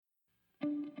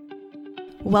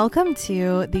Welcome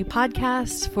to the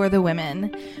podcast for the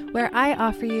women, where I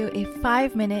offer you a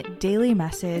 5-minute daily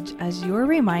message as your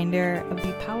reminder of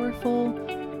the powerful,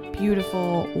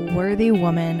 beautiful, worthy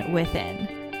woman within.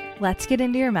 Let's get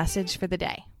into your message for the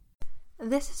day.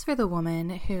 This is for the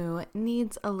woman who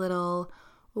needs a little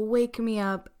wake me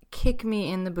up, kick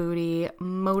me in the booty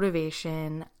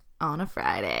motivation on a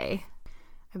Friday.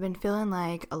 I've been feeling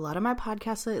like a lot of my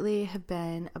podcasts lately have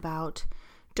been about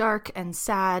dark and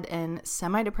sad and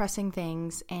semi-depressing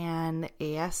things, and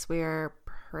yes, we are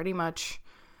pretty much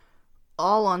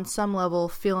all on some level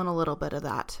feeling a little bit of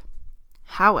that.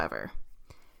 However,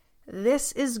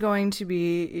 this is going to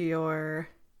be your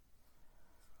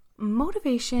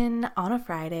motivation on a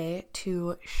Friday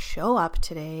to show up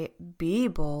today, be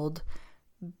bold,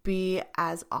 be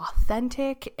as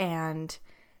authentic and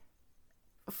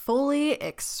fully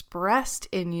expressed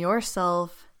in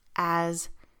yourself as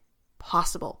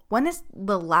possible. When is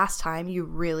the last time you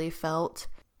really felt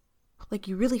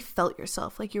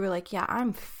yourself? Like you were like, yeah,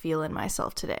 I'm feeling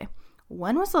myself today.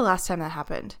 When was the last time that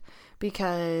happened?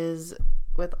 Because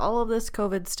with all of this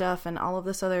COVID stuff and all of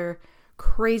this other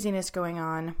craziness going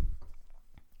on,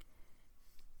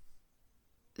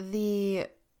 the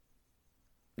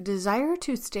desire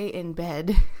to stay in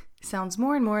bed sounds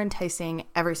more and more enticing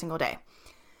every single day.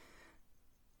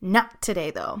 Not today,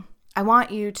 though. I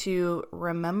want you to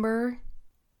remember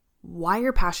why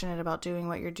you're passionate about doing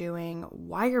what you're doing,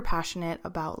 why you're passionate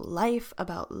about life,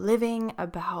 about living,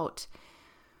 about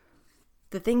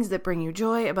the things that bring you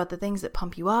joy, about the things that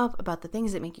pump you up, about the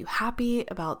things that make you happy,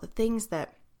 about the things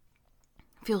that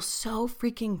feel so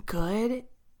freaking good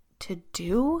to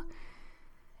do.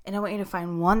 And I want you to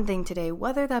find one thing today,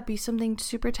 whether that be something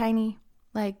super tiny,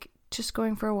 like just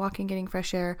going for a walk and getting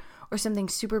fresh air, or something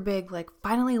super big, like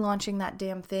finally launching that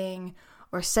damn thing,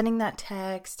 or sending that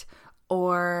text,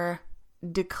 or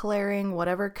declaring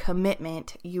whatever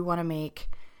commitment you want to make.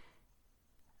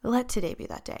 Let today be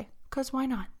that day, because why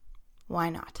not? Why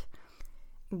not?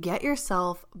 Get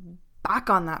yourself back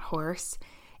on that horse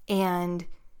and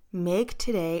make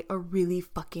today a really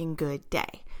fucking good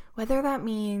day. Whether that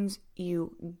means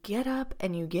you get up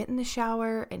and you get in the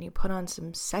shower and you put on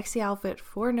some sexy outfit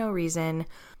for no reason,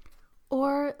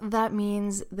 or that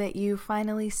means that you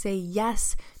finally say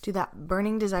yes to that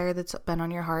burning desire that's been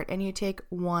on your heart and you take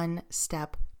one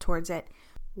step towards it.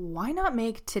 Why not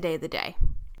make today the day?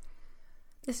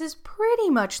 This is pretty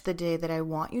much the day that I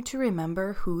want you to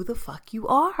remember who the fuck you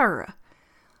are.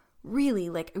 Really,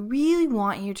 I really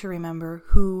want you to remember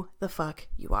who the fuck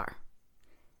you are.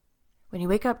 When you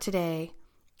wake up today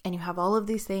and you have all of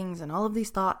these things and all of these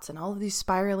thoughts and all of these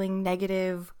spiraling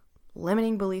negative,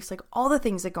 limiting beliefs, like all the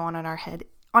things that go on in our head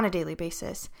on a daily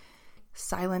basis,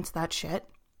 silence that shit.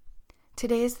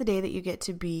 Today is the day that you get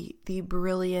to be the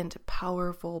brilliant,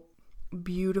 powerful,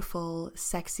 beautiful,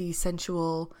 sexy,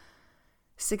 sensual,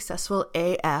 successful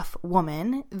AF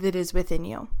woman that is within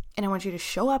you. And I want you to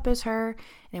show up as her,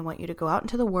 and I want you to go out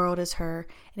into the world as her,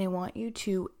 and I want you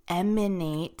to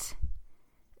emanate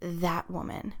that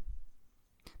woman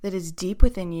that is deep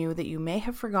within you that you may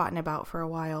have forgotten about for a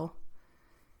while,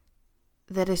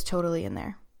 that is totally in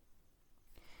there.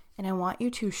 And I want you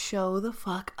to show the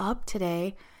fuck up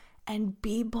today and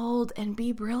be bold and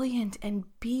be brilliant and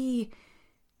be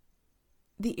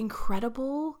the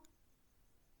incredible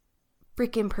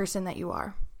freaking person that you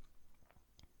are.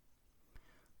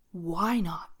 Why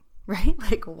not? Right?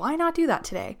 Why not do that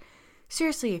today?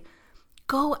 Seriously,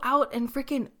 go out and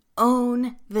freaking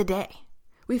own the day.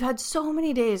 We've had so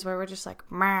many days where we're just like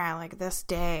this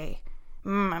day,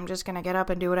 I'm just going to get up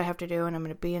and do what I have to do, and I'm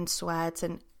going to be in sweats.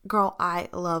 And girl, I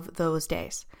love those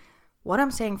days. What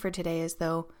I'm saying for today is,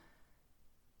 though,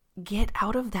 get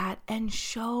out of that and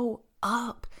show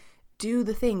up. Do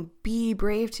the thing. Be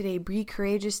brave today. Be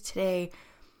courageous today.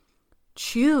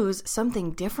 Choose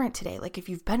something different today. If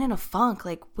you've been in a funk,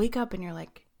 wake up and you're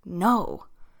like, no,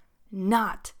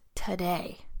 not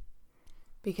today.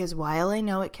 Because while I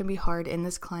know it can be hard in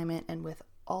this climate and with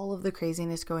all of the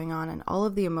craziness going on and all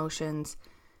of the emotions,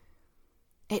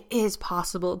 it is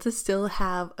possible to still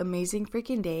have amazing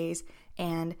freaking days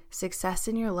and success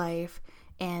in your life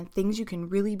and things you can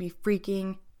really be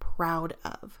freaking proud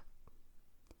of.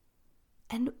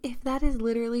 And if that is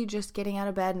literally just getting out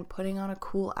of bed and putting on a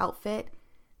cool outfit,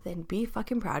 then be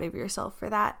fucking proud of yourself for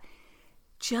that.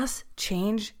 Just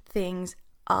change things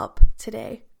up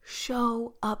today.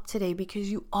 Show up today,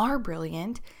 because you are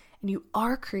brilliant and you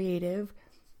are creative.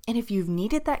 And if you've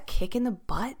needed that kick in the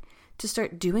butt to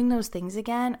start doing those things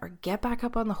again, or get back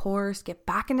up on the horse, get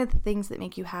back into the things that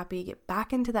make you happy, get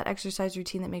back into that exercise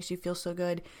routine that makes you feel so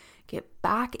good, Get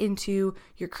back into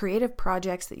your creative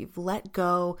projects that you've let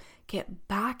go. Get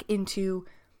back into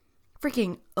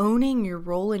freaking owning your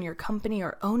role in your company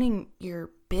or owning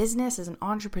your business as an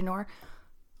entrepreneur.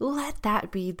 Let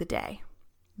that be the day.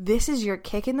 This is your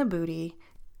kick in the booty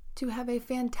to have a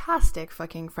fantastic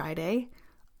fucking Friday.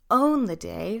 Own the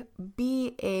day.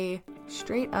 Be a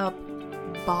straight up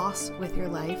boss with your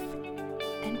life.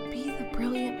 And be the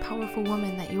brilliant, powerful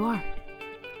woman that you are.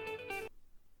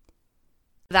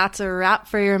 That's a wrap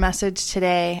for your message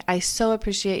today. I so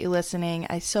appreciate you listening.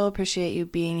 I so appreciate you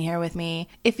being here with me.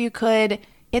 If you could,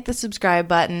 hit the subscribe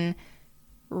button,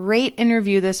 rate and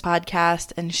review this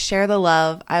podcast, and share the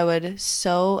love. I would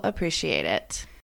so appreciate it.